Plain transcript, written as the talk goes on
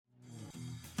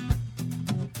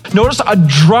Notice a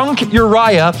drunk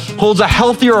Uriah holds a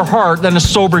healthier heart than a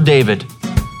sober David.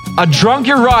 A drunk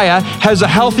Uriah has a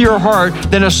healthier heart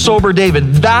than a sober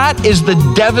David. That is the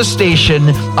devastation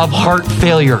of heart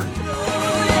failure.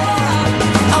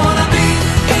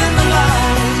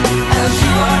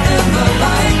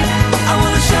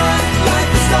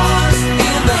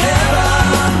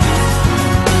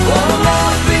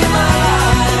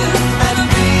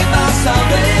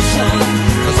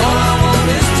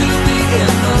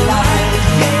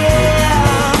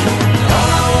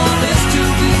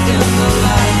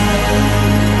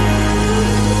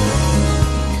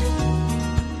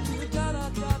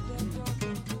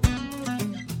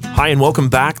 Hi, and welcome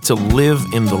back to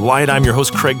Live in the Light. I'm your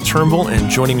host, Craig Turnbull,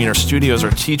 and joining me in our studio is our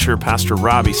teacher, Pastor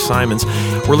Robbie Simons.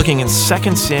 We're looking in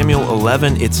 2 Samuel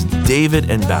 11. It's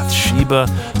David and Bathsheba.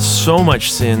 So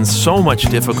much sin, so much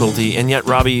difficulty, and yet,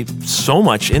 Robbie, so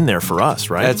much in there for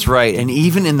us, right? That's right. And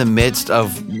even in the midst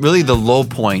of really the low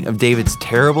point of David's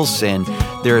terrible sin,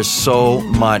 there is so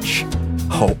much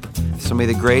hope. So may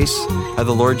the grace of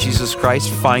the Lord Jesus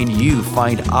Christ find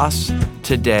us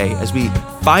today as we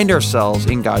find ourselves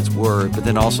in God's Word, but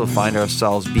then also find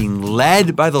ourselves being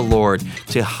led by the Lord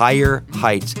to higher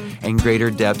heights and greater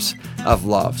depths of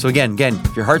love. So again,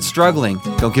 if your heart's struggling,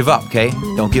 don't give up, okay?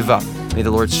 Don't give up. May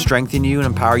the Lord strengthen you and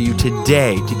empower you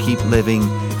today to keep living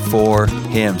for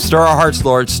Him. Stir our hearts,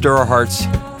 Lord. Stir our hearts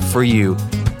for you.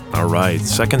 All right,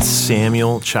 2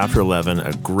 Samuel chapter 11,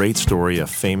 a great story, a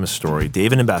famous story.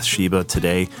 David and Bathsheba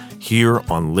today here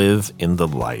on Live in the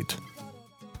Light.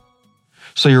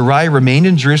 So Uriah remained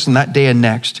in Jerusalem that day and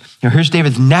next. Now here's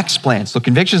David's next plan. So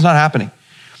conviction is not happening.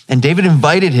 And David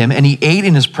invited him, and he ate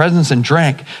in his presence and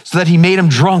drank, so that he made him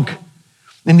drunk.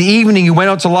 In the evening, he went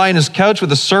out to lie on his couch with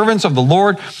the servants of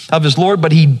his Lord,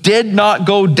 but he did not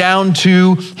go down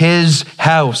to his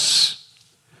house.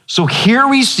 So here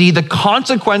we see the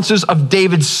consequences of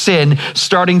David's sin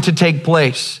starting to take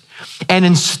place. And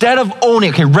instead of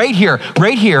owning, right here,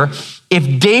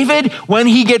 if David, when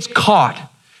he gets caught,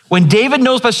 when David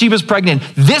knows Bathsheba's pregnant,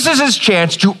 this is his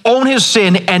chance to own his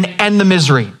sin and end the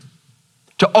misery.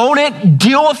 To own it,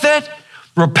 deal with it,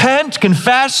 repent,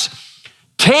 confess,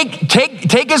 take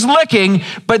his licking,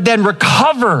 but then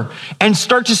recover and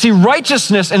start to see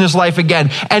righteousness in his life again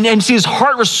and see his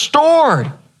heart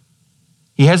restored.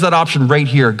 He has that option right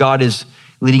here. God is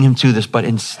leading him to this, but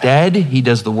instead he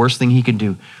does the worst thing he can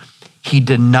do. He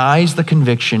denies the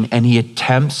conviction and he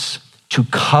attempts to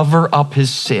cover up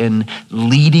his sin,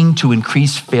 leading to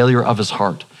increased failure of his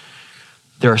heart.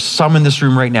 There are some in this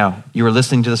room right now, you are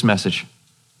listening to this message,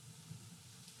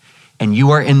 and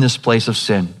you are in this place of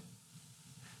sin.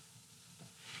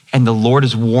 And the Lord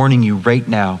is warning you right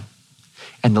now,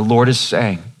 and the Lord is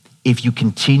saying, if you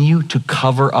continue to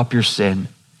cover up your sin,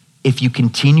 if you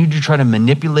continue to try to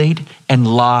manipulate and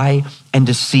lie and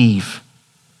deceive,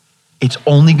 it's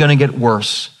only going to get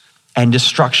worse, and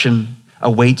destruction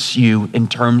awaits you in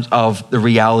terms of the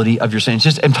reality of your sin. It's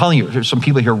just, I'm telling you, there's some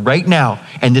people here right now,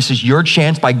 and this is your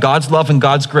chance by God's love and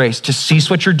God's grace to cease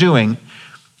what you're doing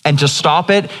and to stop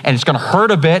it, and it's going to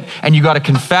hurt a bit, and you got to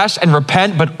confess and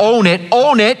repent, but own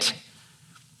it,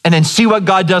 and then see what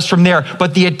God does from there.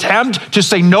 But the attempt to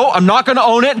say, no, I'm not going to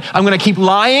own it, I'm going to keep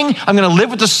lying, I'm going to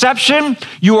live with deception,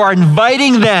 you are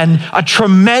inviting then a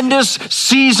tremendous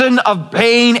season of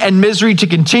pain and misery to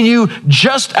continue,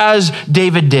 just as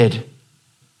David did.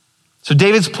 So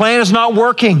David's plan is not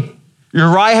working.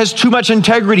 Uriah has too much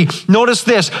integrity. Notice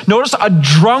this. Notice a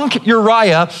drunk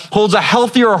Uriah holds a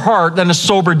healthier heart than a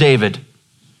sober David.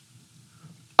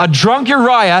 A drunk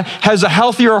Uriah has a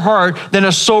healthier heart than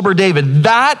a sober David.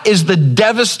 That is the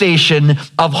devastation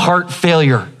of heart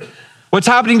failure. What's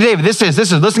happening to David? This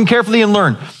is, listen carefully and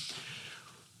learn.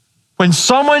 When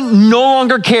someone no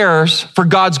longer cares for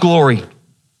God's glory,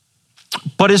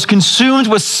 but is consumed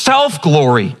with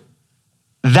self-glory,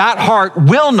 that heart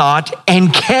will not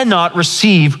and cannot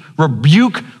receive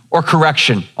rebuke or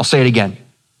correction. I'll say it again.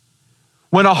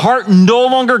 When a heart no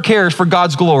longer cares for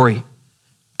God's glory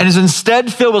and is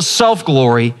instead filled with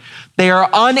self-glory, they are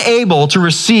unable to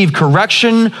receive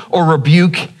correction or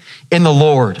rebuke in the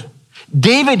Lord.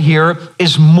 David here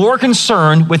is more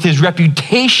concerned with his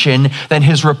reputation than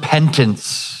his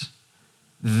repentance.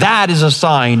 That is a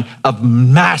sign of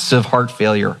massive heart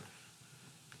failure.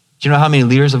 Do you know how many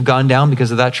leaders have gone down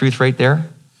because of that truth right there?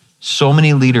 So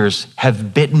many leaders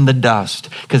have bitten the dust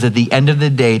because at the end of the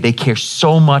day, they care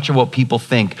so much of what people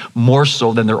think, more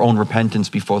so than their own repentance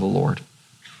before the Lord.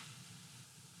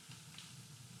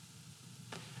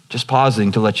 Just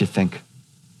pausing to let you think.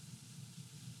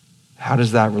 How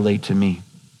does that relate to me?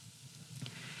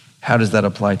 How does that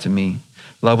apply to me?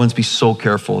 Loved ones, be so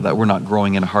careful that we're not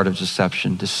growing in a heart of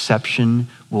deception. Deception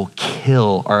will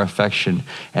kill our affection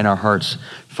and our hearts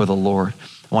for the Lord.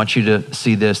 I want you to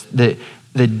see this, the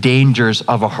dangers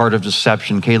of a heart of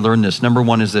deception. Okay, learn this. Number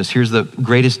one is this. Here's the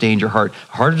greatest danger. Heart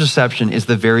of deception is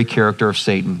the very character of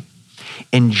Satan.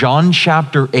 In John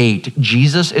chapter 8,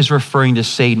 Jesus is referring to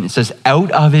Satan. It says,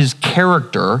 out of his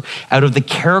character, out of the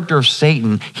character of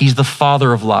Satan, he's the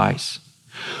father of lies.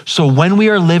 So when we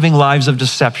are living lives of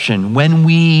deception, when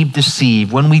we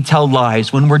deceive, when we tell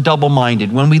lies, when we're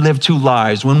double-minded, when we live two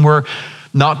lies, when we're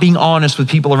not being honest with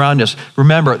people around us,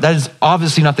 remember, that is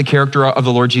obviously not the character of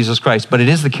the Lord Jesus Christ, but it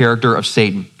is the character of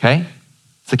Satan, okay?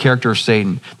 It's the character of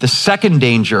Satan. The second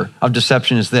danger of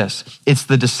deception is this. It's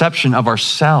the deception of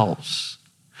ourselves.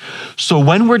 So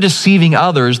when we're deceiving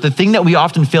others, the thing that we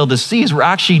often fail to see is we're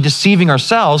actually deceiving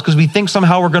ourselves because we think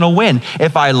somehow we're going to win.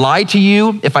 If I lie to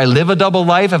you, if I live a double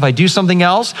life, if I do something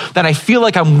else, then I feel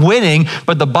like I'm winning.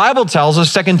 But the Bible tells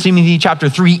us, 2 Timothy chapter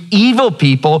 3, evil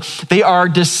people, they are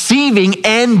deceiving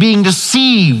and being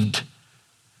deceived.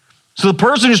 So the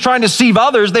person who's trying to deceive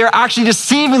others, they are actually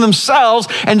deceiving themselves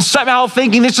and somehow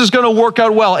thinking this is going to work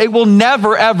out well. It will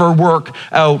never, ever work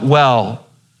out well.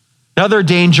 Another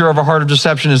danger of a heart of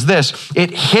deception is this.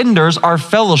 It hinders our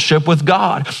fellowship with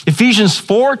God. Ephesians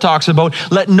 4 talks about,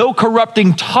 let no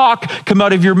corrupting talk come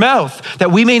out of your mouth,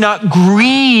 that we may not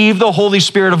grieve the Holy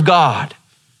Spirit of God.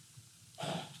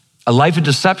 A life of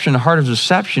deception, a heart of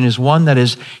deception is one that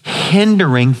is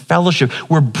hindering fellowship.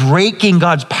 We're breaking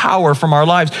God's power from our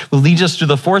lives. It leads us to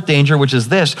the fourth danger, which is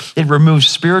this. It removes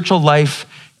spiritual life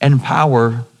and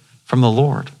power from the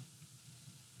Lord.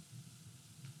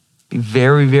 Be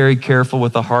very, very careful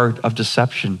with the heart of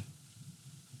deception.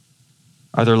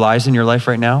 Are there lies in your life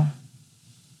right now?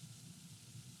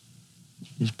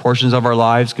 These portions of our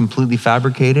lives completely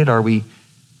fabricated? Are we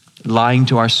lying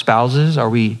to our spouses? Are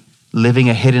we living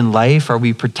a hidden life? Are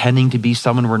we pretending to be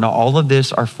someone we're not? All of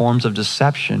this are forms of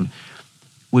deception,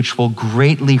 which will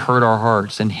greatly hurt our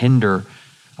hearts and hinder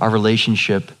our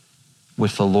relationship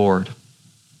with the Lord.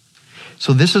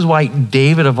 So this is why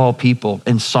David, of all people,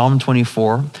 in Psalm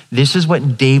 24, this is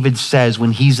what David says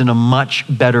when he's in a much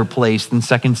better place than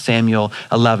 2 Samuel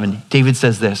 11. David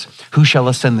says this, who shall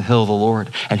ascend the hill of the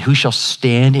Lord? And who shall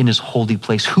stand in his holy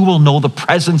place? Who will know the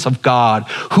presence of God?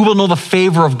 Who will know the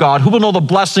favor of God? Who will know the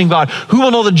blessing of God? Who will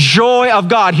know the joy of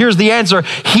God? Here's the answer.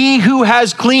 He who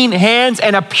has clean hands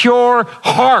and a pure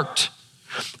heart.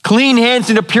 Clean hands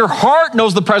and a pure heart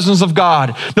knows the presence of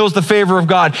God, knows the favor of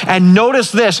God. And notice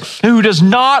this, who does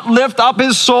not lift up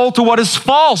his soul to what is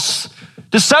false.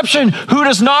 Deception, who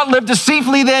does not live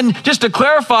deceitfully, then, just to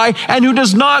clarify, and who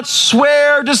does not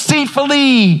swear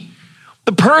deceitfully.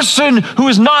 The person who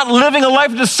is not living a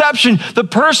life of deception, the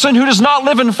person who does not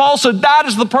live in falsehood, that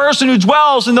is the person who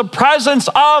dwells in the presence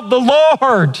of the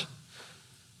Lord.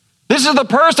 This is the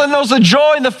person that knows the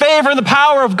joy and the favor and the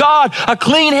power of God, a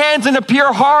clean hands and a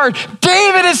pure heart.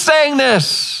 David is saying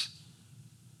this.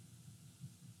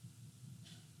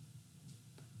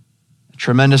 A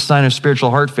tremendous sign of spiritual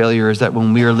heart failure is that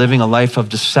when we are living a life of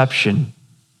deception,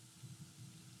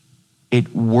 it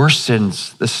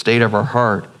worsens the state of our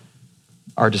heart,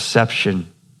 our deception.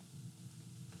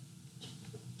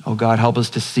 Oh God, help us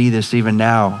to see this even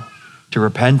now, to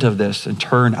repent of this and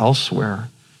turn elsewhere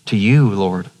to you,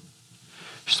 Lord.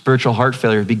 Spiritual heart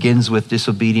failure begins with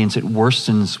disobedience. It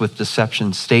worsens with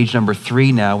deception. Stage number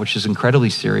 3 now, which is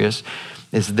incredibly serious,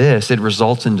 is this. It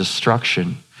results in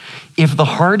destruction. If the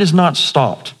heart is not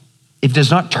stopped, if it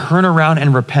does not turn around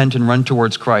and repent and run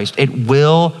towards Christ, it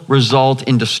will result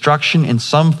in destruction in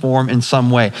some form, in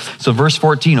some way. So verse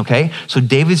 14, okay? So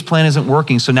David's plan isn't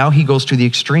working, so now he goes to the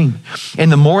extreme. In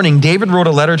the morning, David wrote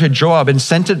a letter to Joab and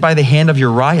sent it by the hand of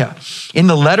Uriah. In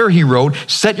the letter he wrote,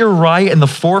 set Uriah in the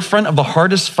forefront of the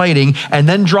hardest fighting and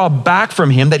then draw back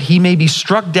from him that he may be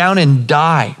struck down and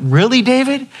die. Really,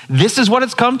 David? This is what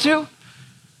it's come to?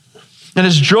 And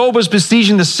as Joab was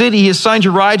besieging the city, he assigned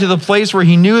Uriah to the place where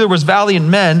he knew there was valiant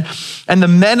men. And the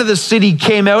men of the city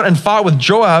came out and fought with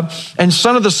Joab, and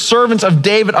some of the servants of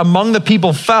David among the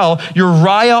people fell.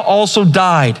 Uriah also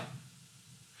died.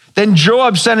 Then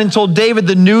Joab sent and told David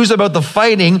the news about the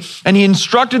fighting, and he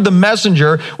instructed the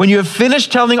messenger, when you have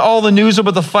finished telling all the news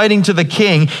about the fighting to the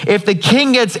king, if the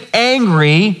king gets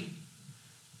angry,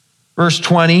 verse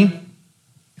 20,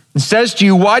 and says to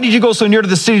you, why did you go so near to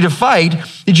the city to fight?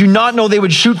 Did you not know they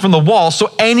would shoot from the wall? So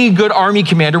any good army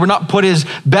commander would not put his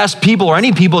best people or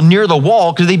any people near the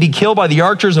wall because they'd be killed by the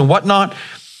archers and whatnot.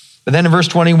 But then in verse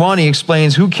 21, he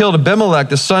explains, who killed Abimelech,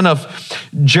 the son of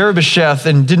Jerubbesheth,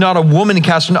 and did not a woman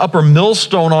cast an upper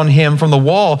millstone on him from the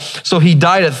wall? So he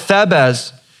died at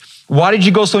Thebez. Why did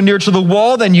you go so near to the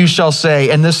wall? Then you shall say,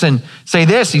 and listen, say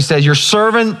this. He says, your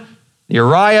servant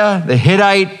Uriah the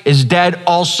Hittite is dead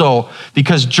also,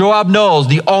 because Joab knows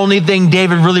the only thing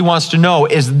David really wants to know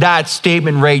is that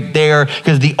statement right there,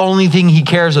 because the only thing he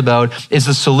cares about is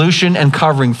the solution and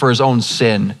covering for his own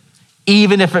sin,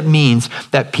 even if it means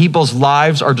that people's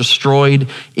lives are destroyed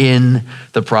in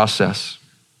the process.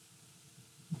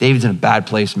 David's in a bad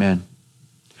place, man.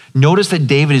 Notice that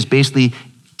David is basically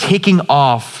taking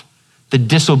off the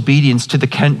disobedience to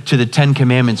the 10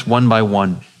 Commandments one by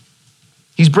one.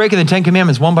 He's breaking the 10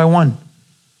 Commandments one by one.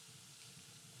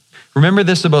 Remember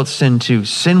this about sin too.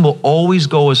 Sin will always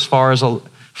go as far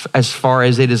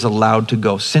as it is allowed to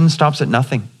go. Sin stops at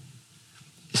nothing.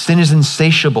 Sin is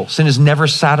insatiable. Sin is never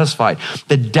satisfied.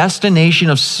 The destination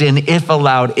of sin, if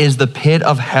allowed, is the pit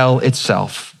of hell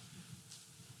itself.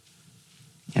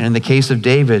 And in the case of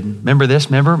David, remember this?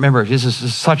 Remember, this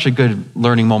is such a good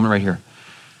learning moment right here.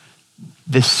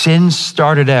 The sin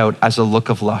started out as a look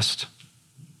of lust.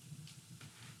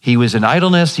 He was in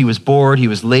idleness, he was bored, he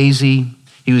was lazy,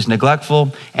 he was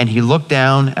neglectful, and he looked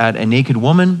down at a naked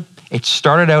woman. It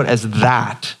started out as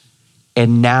that,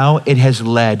 and now it has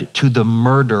led to the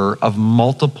murder of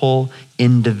multiple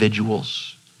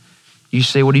individuals. You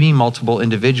say, what do you mean multiple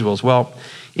individuals? Well,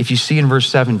 if you see in verse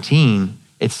 17,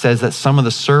 it says that some of the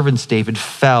servants David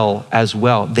fell as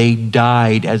well. They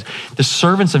died. As the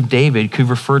servants of David could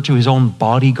refer to his own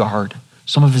bodyguard,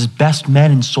 some of his best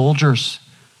men and soldiers.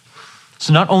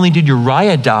 So not only did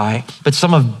Uriah die, but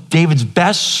some of David's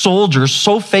best soldiers,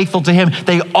 so faithful to him,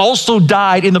 they also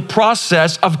died in the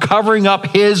process of covering up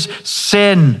his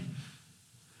sin.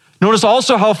 Notice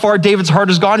also how far David's heart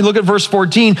has gone. You look at verse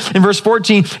 14. In verse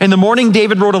 14, in the morning,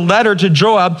 David wrote a letter to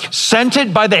Joab, sent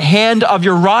it by the hand of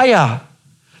Uriah.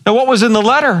 Now, what was in the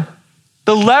letter?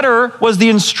 The letter was the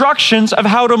instructions of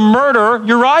how to murder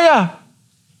Uriah.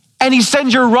 And he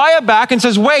sends Uriah back and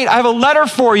says, wait, I have a letter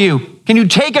for you. Can you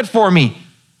take it for me?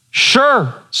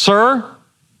 Sure, sir.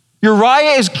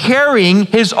 Uriah is carrying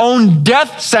his own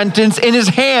death sentence in his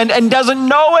hand and doesn't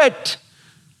know it.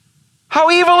 How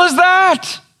evil is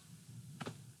that?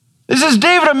 This is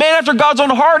David, a man after God's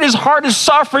own heart. His heart is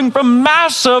suffering from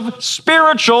massive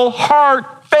spiritual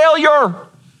heart failure.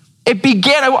 It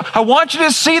began, I want you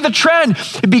to see the trend.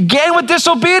 It began with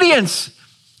disobedience.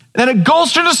 Then it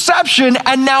goes to deception,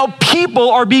 and now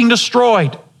people are being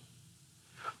destroyed.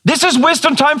 This is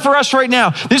wisdom time for us right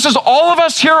now. This is all of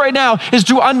us here right now, is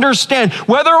to understand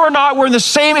whether or not we're in the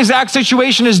same exact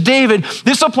situation as David.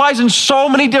 This applies in so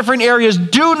many different areas.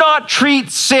 Do not treat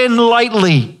sin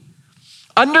lightly.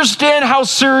 Understand how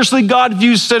seriously God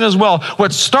views sin as well.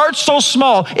 What starts so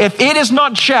small, if it is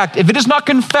not checked, if it is not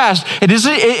confessed,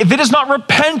 if it is not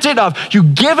repented of, you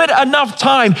give it enough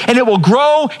time and it will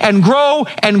grow and grow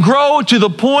and grow to the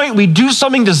point we do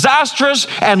something disastrous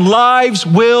and lives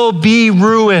will be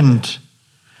ruined.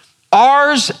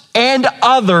 Ours and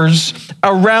others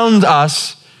around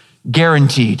us,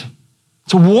 guaranteed.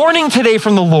 It's a warning today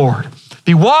from the Lord.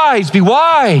 Be wise, be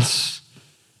wise.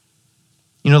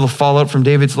 You know the fallout from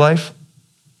David's life?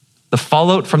 The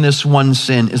fallout from this one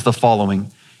sin is the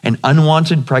following: an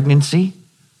unwanted pregnancy,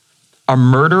 a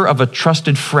murder of a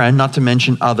trusted friend, not to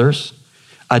mention others,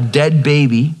 a dead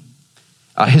baby.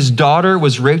 His daughter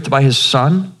was raped by his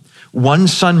son. One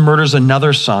son murders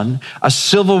another son. A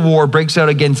civil war breaks out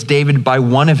against David by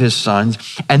one of his sons.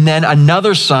 And then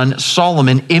another son,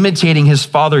 Solomon, imitating his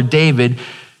father David,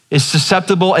 is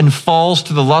susceptible and falls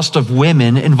to the lust of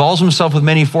women, involves himself with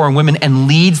many foreign women, and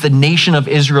leads the nation of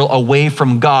Israel away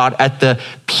from God at the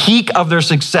peak of their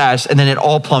success, and then it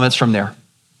all plummets from there.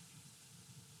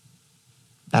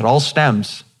 That all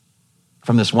stems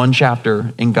from this one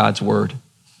chapter in God's word.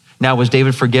 Now, was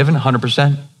David forgiven?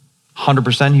 100%.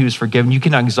 100% he was forgiven. You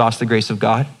cannot exhaust the grace of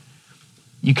God.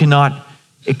 You cannot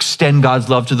extend God's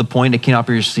love to the point it cannot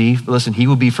be received. But listen, he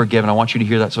will be forgiven. I want you to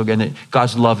hear that. So again, that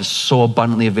God's love is so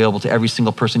abundantly available to every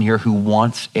single person here who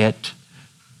wants it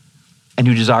and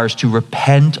who desires to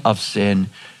repent of sin,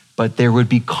 but there would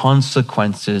be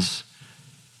consequences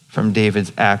from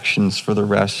David's actions for the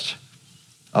rest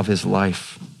of his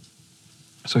life.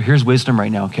 So here's wisdom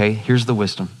right now, okay? Here's the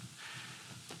wisdom.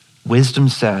 Wisdom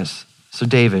says, so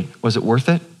David, was it worth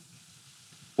it?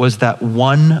 Was that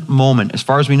one moment, as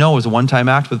far as we know, it was a one-time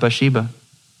act with Bathsheba.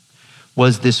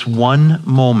 Was this one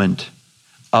moment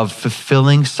of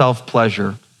fulfilling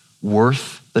self-pleasure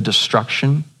worth the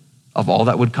destruction of all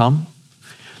that would come?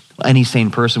 Any sane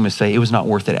person would say it was not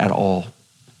worth it at all.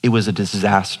 It was a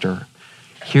disaster.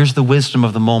 Here's the wisdom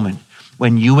of the moment.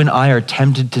 When you and I are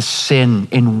tempted to sin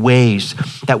in ways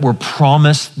that were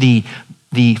promised the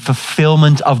the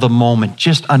fulfillment of the moment,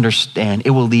 just understand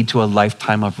it will lead to a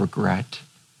lifetime of regret.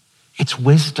 It's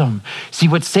wisdom. See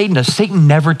what Satan does, Satan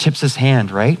never tips his hand,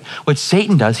 right? What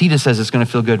Satan does, he just says, it's gonna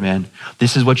feel good, man.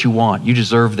 This is what you want. You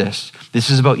deserve this.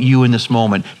 This is about you in this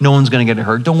moment. No one's gonna get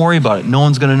hurt. Don't worry about it. No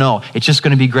one's gonna know. It's just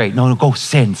gonna be great. No, go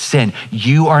sin.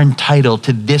 You are entitled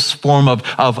to this form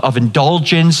of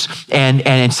indulgence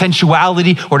and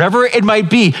sensuality, whatever it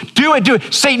might be. Do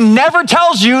it. Satan never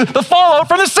tells you the fallout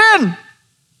from the sin.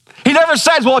 He never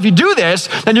says, well, if you do this,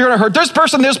 then you're going to hurt this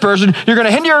person, you're going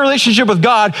to hinder your relationship with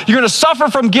God, you're going to suffer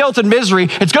from guilt and misery,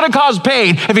 it's going to cause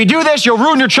pain. If you do this, you'll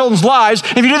ruin your children's lives.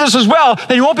 If you do this as well,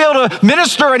 then you won't be able to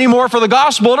minister anymore for the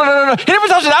gospel. No. He never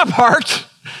tells you that part.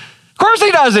 Of course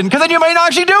he doesn't, because then you might not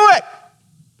actually do it.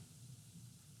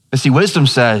 But see, wisdom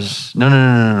says,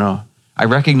 no. I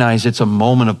recognize it's a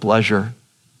moment of pleasure,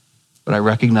 but I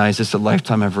recognize it's a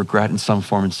lifetime of regret in some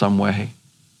form, in some way.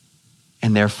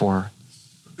 And therefore,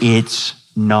 it's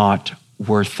not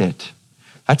worth it.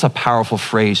 That's a powerful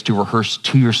phrase to rehearse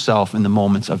to yourself in the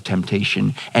moments of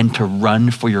temptation and to run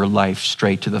for your life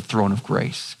straight to the throne of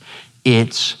grace.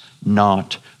 It's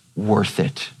not worth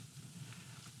it.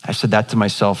 I said that to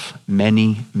myself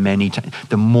many times.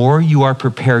 The more you are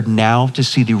prepared now to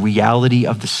see the reality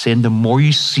of the sin, the more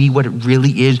you see what it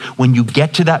really is. When you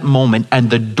get to that moment and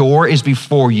the door is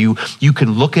before you, you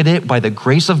can look at it by the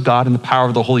grace of God and the power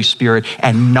of the Holy Spirit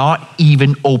and not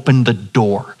even open the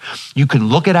door. You can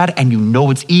look at it and you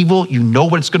know it's evil, you know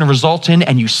what it's going to result in,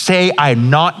 and you say, I am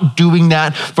not doing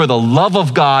that for the love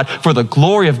of God, for the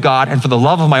glory of God, and for the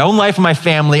love of my own life and my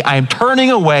family. I am turning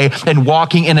away and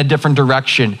walking in a different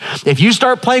direction. If you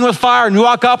start playing with fire and you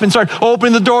walk up and start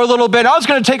opening the door a little bit, I was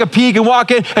going to take a peek and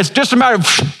walk in, it's just a matter of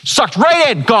sucked right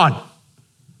in, gone.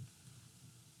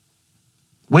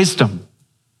 Wisdom.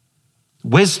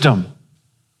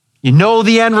 You know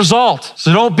the end result,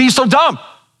 so don't be so dumb.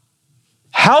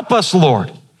 Help us, Lord.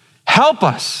 Help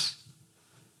us.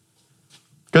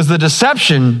 Because the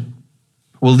deception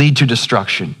will lead to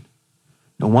destruction.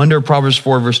 No wonder Proverbs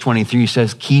 4 verse 23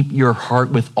 says, keep your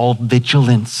heart with all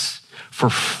vigilance, for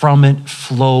from it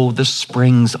flow the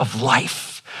springs of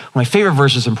life. One of my favorite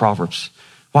verses in Proverbs.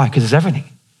 Why? Because it's everything.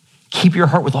 Keep your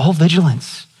heart with all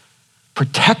vigilance.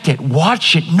 Protect it,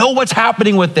 watch it, know what's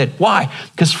happening with it. Why?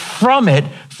 Because from it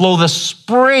flow the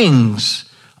springs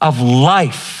of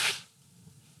life.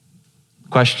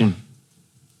 Question,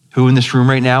 who in this room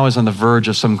right now is on the verge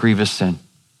of some grievous sin?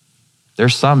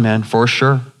 There's some, man, for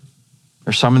sure.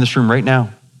 There's some in this room right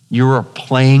now. You are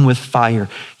playing with fire.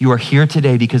 You are here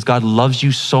today because God loves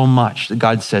you so much that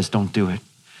God says, don't do it.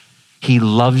 He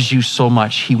loves you so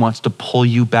much. He wants to pull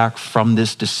you back from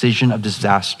this decision of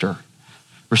disaster.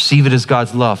 Receive it as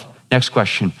God's love. Next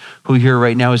question, who here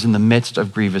right now is in the midst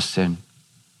of grievous sin?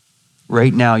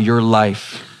 Right now, your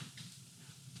life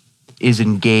is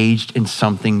engaged in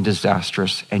something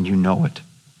disastrous and you know it.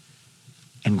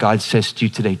 And God says to you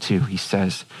today too, he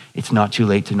says, it's not too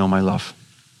late to know my love.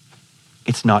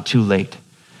 It's not too late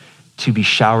to be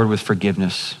showered with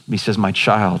forgiveness. He says, my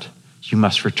child, you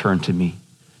must return to me.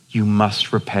 You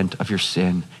must repent of your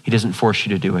sin. He doesn't force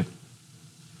you to do it.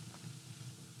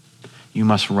 You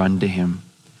must run to him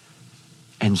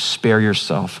and spare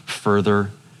yourself further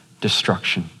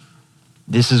destruction.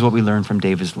 This is what we learn from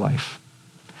David's life.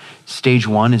 Stage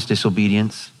 1 is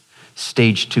disobedience.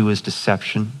 Stage 2 is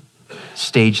deception.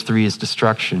 Stage 3 is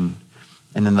destruction.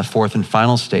 And then the fourth and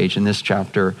final stage in this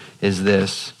chapter is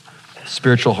this.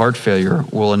 Spiritual heart failure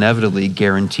will inevitably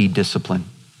guarantee discipline.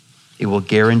 It will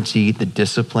guarantee the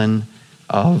discipline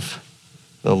of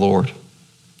the Lord.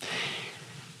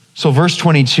 So verse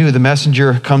 22, the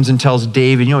messenger comes and tells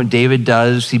David, you know what David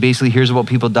does? He basically hears about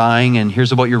people dying and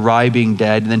hears about Uriah being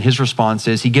dead. And then his response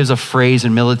is, he gives a phrase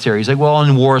in military. He's like, well,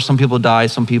 in war, some people die,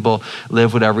 some people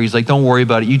live, whatever. He's like, don't worry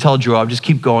about it. You tell Joab, just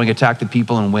keep going, attack the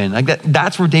people and win. Like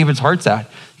that's where David's heart's at.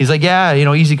 He's like, yeah,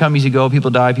 easy come, easy go. People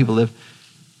die, people live.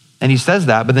 And he says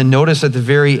that, but then notice at the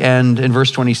very end in verse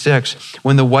 26,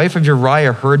 when the wife of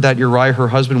Uriah heard that Uriah, her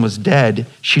husband, was dead,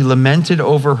 she lamented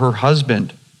over her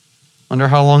husband. Wonder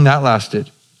how long that lasted.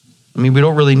 We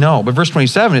don't really know. But verse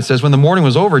 27, it says, when the mourning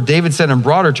was over, David sent and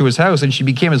brought her to his house, and she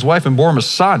became his wife and bore him a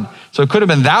son. So it could have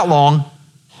been that long.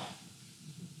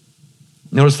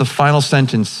 Notice the final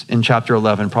sentence in chapter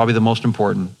 11, probably the most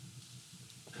important.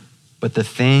 But the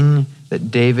thing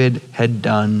that David had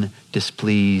done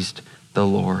displeased the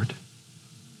Lord.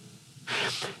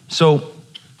 So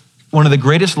one of the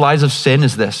greatest lies of sin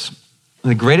is this.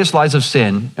 The greatest lies of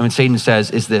sin, and when Satan says,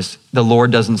 is this: the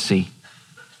Lord doesn't see.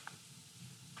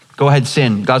 Go ahead,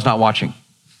 sin. God's not watching.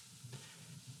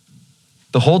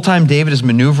 The whole time David is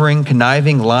maneuvering,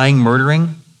 conniving, lying,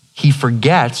 murdering, he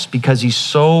forgets, because he's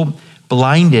so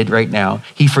blinded right now,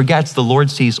 he forgets the Lord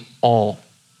sees all.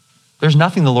 There's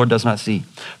nothing the Lord does not see.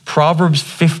 Proverbs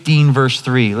 15, verse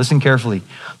 3, listen carefully.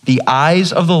 The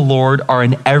eyes of the Lord are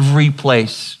in every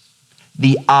place.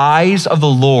 The eyes of the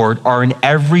Lord are in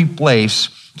every place,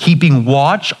 keeping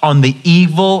watch on the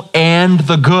evil and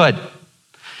the good.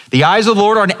 The eyes of the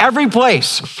Lord are in every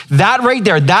place. That right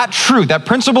there, that truth, that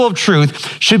principle of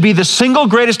truth should be the single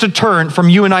greatest deterrent from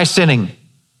you and I sinning.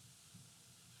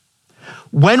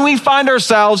 When we find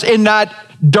ourselves in that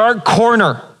dark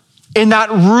corner, in that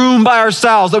room by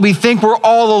ourselves that we think we're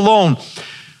all alone,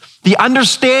 the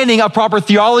understanding of proper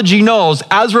theology knows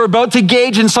as we're about to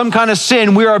engage in some kind of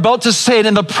sin, we are about to sin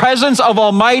in the presence of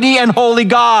Almighty and Holy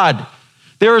God.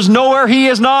 There is nowhere he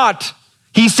is not.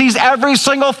 He sees every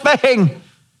single thing.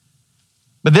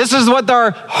 But this is what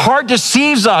our heart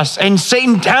deceives us, and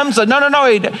Satan tempts us. No,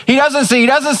 he doesn't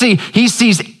see. He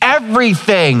sees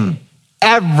everything.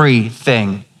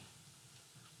 Everything.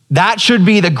 That should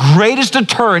be the greatest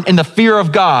deterrent in the fear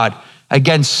of God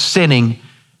against sinning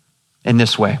in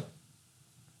this way.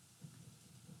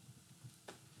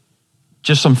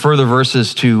 Just some further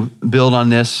verses to build on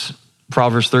this.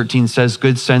 Proverbs 13 says,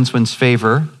 good sense wins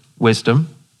favor, wisdom,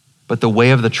 but the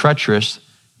way of the treacherous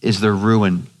is their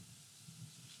ruin.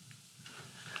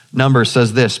 Numbers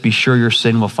says this, be sure your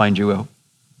sin will find you out.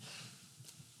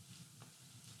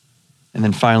 And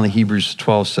then finally, Hebrews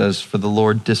 12 says, for the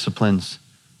Lord disciplines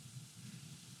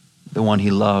the one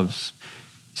he loves.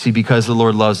 See, because the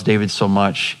Lord loves David so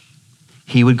much,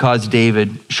 he would cause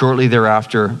David, shortly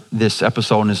thereafter this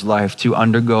episode in his life, to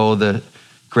undergo the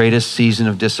greatest season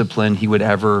of discipline he would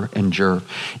ever endure.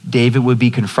 David would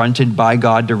be confronted by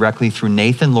God directly through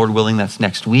Nathan. Lord willing, that's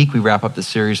next week. We wrap up the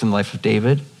series in the life of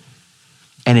David.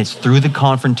 And it's through the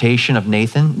confrontation of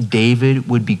Nathan, David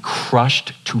would be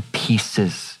crushed to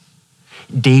pieces.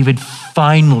 David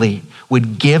finally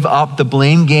would give up the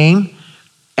blame game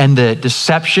and the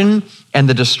deception and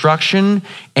the destruction,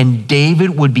 and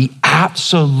David would be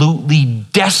absolutely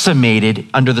decimated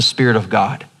under the Spirit of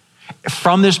God.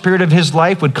 From this period of his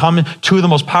life would come two of the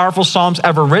most powerful Psalms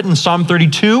ever written, Psalm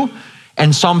 32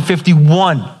 and Psalm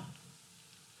 51.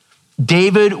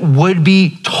 David would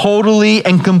be totally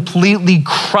and completely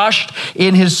crushed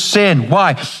in his sin.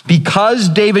 Why? Because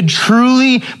David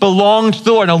truly belonged to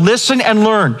the Lord. Now listen and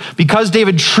learn. Because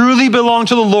David truly belonged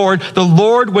to the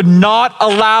Lord would not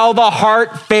allow the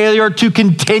heart failure to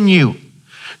continue.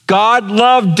 God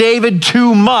loved David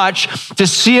too much to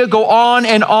see it go on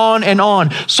and on and on.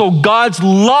 So God's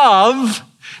love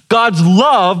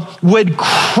would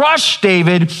crush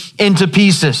David into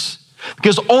pieces.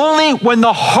 Because only when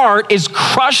the heart is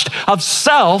crushed of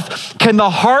self can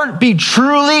the heart be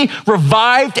truly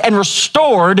revived and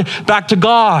restored back to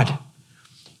God.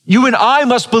 You and I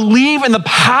must believe in the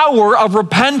power of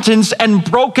repentance and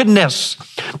brokenness,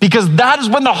 because that is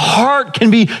when the heart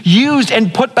can be used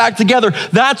and put back together.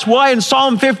 That's why in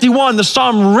Psalm 51, the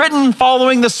psalm written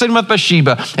following the sin with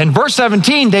Bathsheba, in verse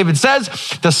 17, David says,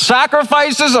 the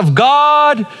sacrifices of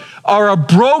God are a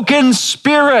broken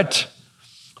spirit.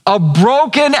 A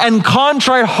broken and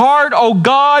contrite heart, O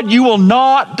God, you will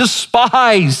not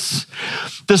despise.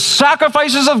 The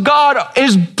sacrifices of God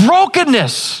is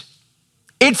brokenness.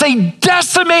 It's a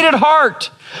decimated heart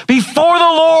before the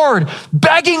Lord,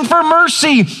 begging for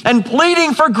mercy and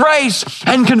pleading for grace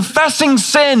and confessing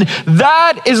sin.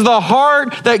 That is the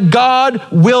heart that God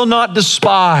will not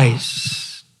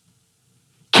despise.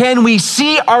 Can we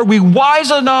see, are we wise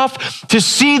enough to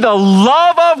see the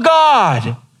love of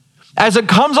God as it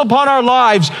comes upon our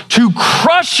lives to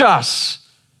crush us,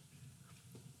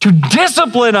 to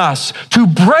discipline us, to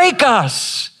break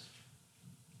us,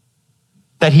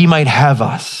 that he might have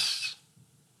us?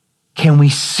 Can we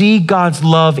see God's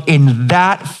love in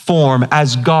that form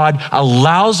as God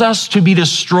allows us to be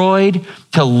destroyed,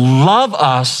 to love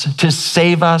us, to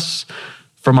save us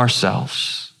from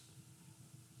ourselves?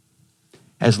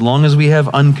 As long as we have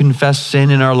unconfessed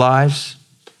sin in our lives,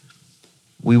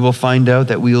 we will find out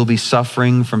that we will be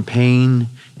suffering from pain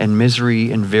and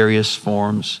misery in various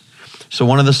forms. So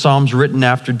one of the Psalms written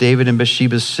after David and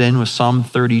Bathsheba's sin was Psalm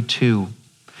 32.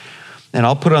 And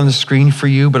I'll put it on the screen for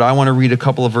you, but I want to read a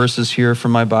couple of verses here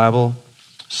from my Bible.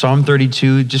 Psalm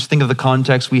 32, just think of the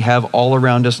context we have all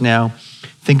around us now.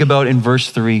 Think about in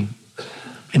verse 3.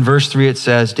 In verse 3 it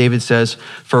says, David says,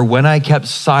 for when I kept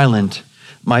silent,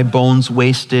 my bones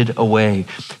wasted away.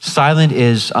 Silent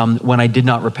is when I did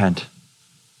not repent.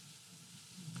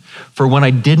 For when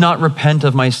I did not repent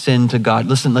of my sin to God,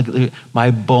 listen, look, my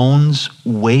bones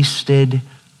wasted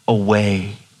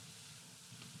away.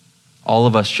 All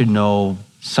of us should know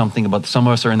something about, some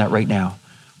of us are in that right now.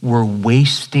 we're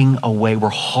wasting away. We're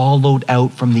hollowed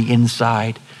out from the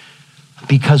inside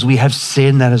because we have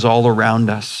sin that is all around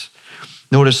us.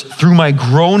 Notice, through my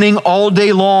groaning all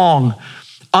day long,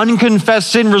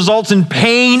 unconfessed sin results in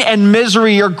pain and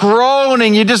misery. You're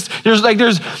groaning.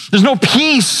 There's no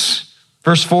peace.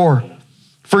 Verse 4.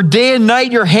 For day and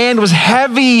night your hand was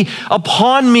heavy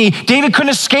upon me. David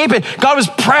couldn't escape it. God was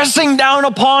pressing down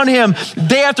upon him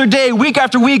day after day, week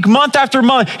after week, month after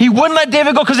month. He wouldn't let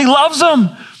David go because he loves him.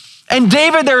 And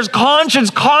David, there's conscience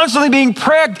constantly being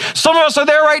pricked. Some of us are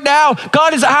there right now.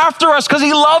 God is after us because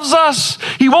he loves us.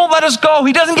 He won't let us go.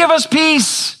 He doesn't give us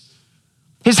peace.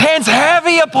 His hand's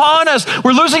heavy upon us.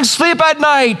 We're losing sleep at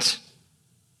night.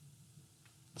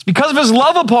 It's because of his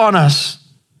love upon us.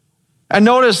 And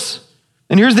notice,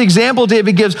 and here's the example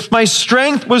David gives. My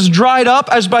strength was dried up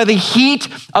as by the heat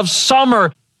of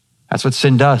summer. That's what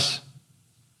sin does.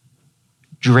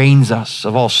 Drains us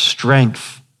of all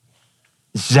strength.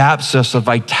 Zaps us of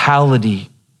vitality.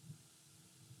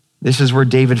 This is where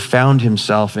David found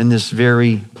himself, in this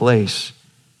very place.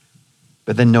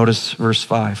 But then notice verse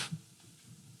 5.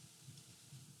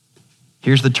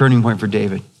 Here's the turning point for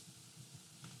David.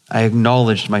 I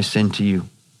acknowledged my sin to you.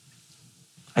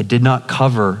 I did not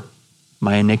cover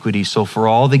my iniquity. So for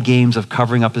all the games of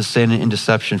covering up his sin and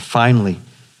deception, finally,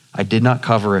 I did not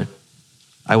cover it.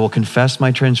 I will confess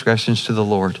my transgressions to the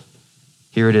Lord.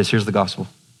 Here it is. Here's the gospel.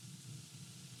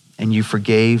 And you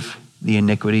forgave the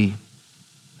iniquity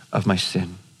of my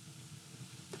sin.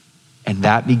 And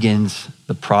that begins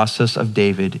the process of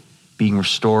David being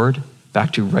restored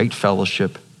back to right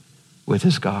fellowship with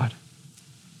his God.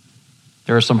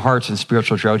 There are some hearts in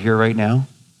spiritual drought here right now.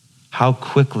 How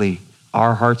quickly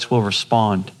our hearts will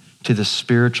respond to the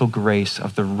spiritual grace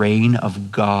of the reign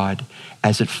of God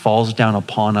as it falls down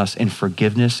upon us in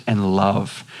forgiveness and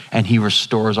love, and he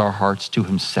restores our hearts to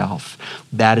himself.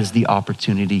 That is the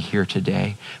opportunity here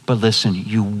today. But listen,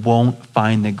 you won't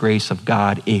find the grace of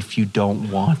God if you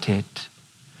don't want it.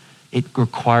 It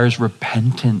requires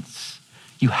repentance.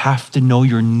 You have to know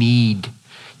your need.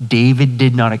 David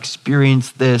did not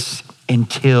experience this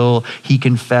until he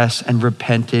confessed and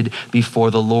repented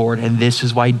before the Lord. And this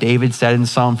is why David said in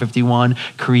Psalm 51,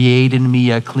 create in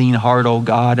me a clean heart, O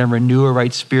God, and renew a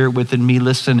right spirit within me.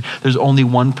 Listen, there's only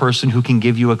one person who can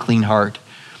give you a clean heart.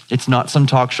 It's not some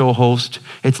talk show host.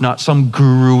 It's not some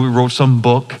guru who wrote some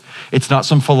book. It's not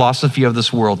some philosophy of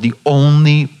this world. The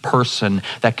only person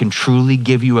that can truly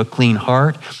give you a clean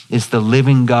heart is the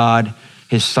living God,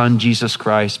 his son, Jesus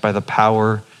Christ, by the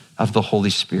power of the Holy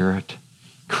Spirit.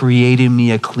 Create in me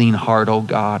a clean heart, oh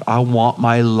God. I want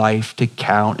my life to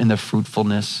count in the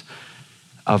fruitfulness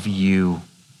of you.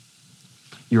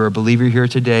 You're a believer here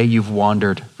today. You've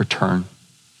wandered. Return.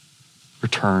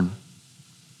 Return.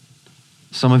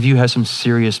 Some of you have some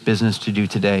serious business to do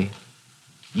today.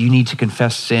 You need to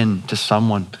confess sin to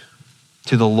someone,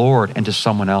 to the Lord and to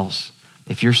someone else.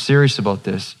 If you're serious about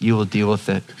this, you will deal with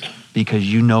it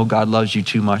because you know God loves you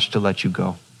too much to let you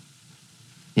go.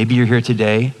 Maybe you're here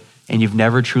today and you've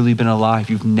never truly been alive.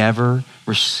 You've never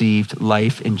received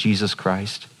life in Jesus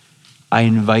Christ. I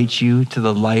invite you to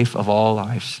the life of all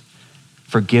lives.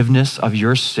 Forgiveness of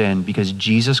your sin because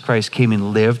Jesus Christ came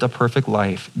and lived a perfect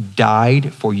life,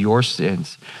 died for your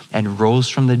sins, and rose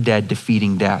from the dead,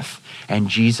 defeating death. And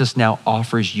Jesus now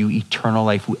offers you eternal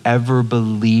life. Whoever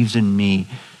believes in me,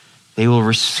 they will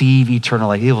receive eternal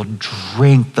life. They will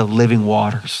drink the living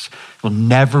waters. Will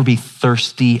never be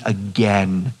thirsty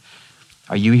again.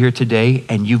 Are you here today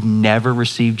and you've never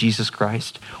received Jesus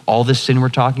Christ? All the sin we're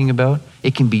talking about,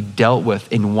 it can be dealt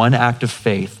with in one act of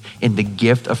faith in the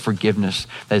gift of forgiveness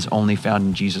that is only found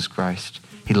in Jesus Christ.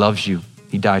 He loves you.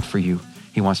 He died for you.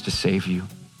 He wants to save you.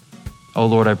 Oh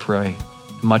Lord, I pray,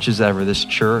 much as ever, this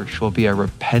church will be a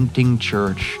repenting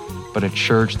church, but a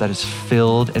church that is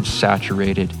filled and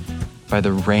saturated by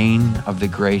the reign of the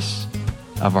grace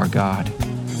of our God.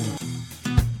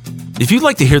 If you'd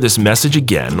like to hear this message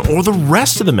again or the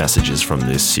rest of the messages from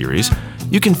this series,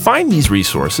 you can find these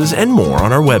resources and more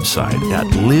on our website at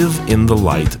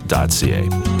liveinthelight.ca.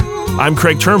 I'm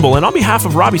Craig Turnbull, and on behalf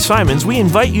of Robbie Simons, we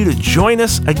invite you to join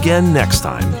us again next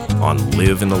time on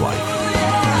Live in the Light.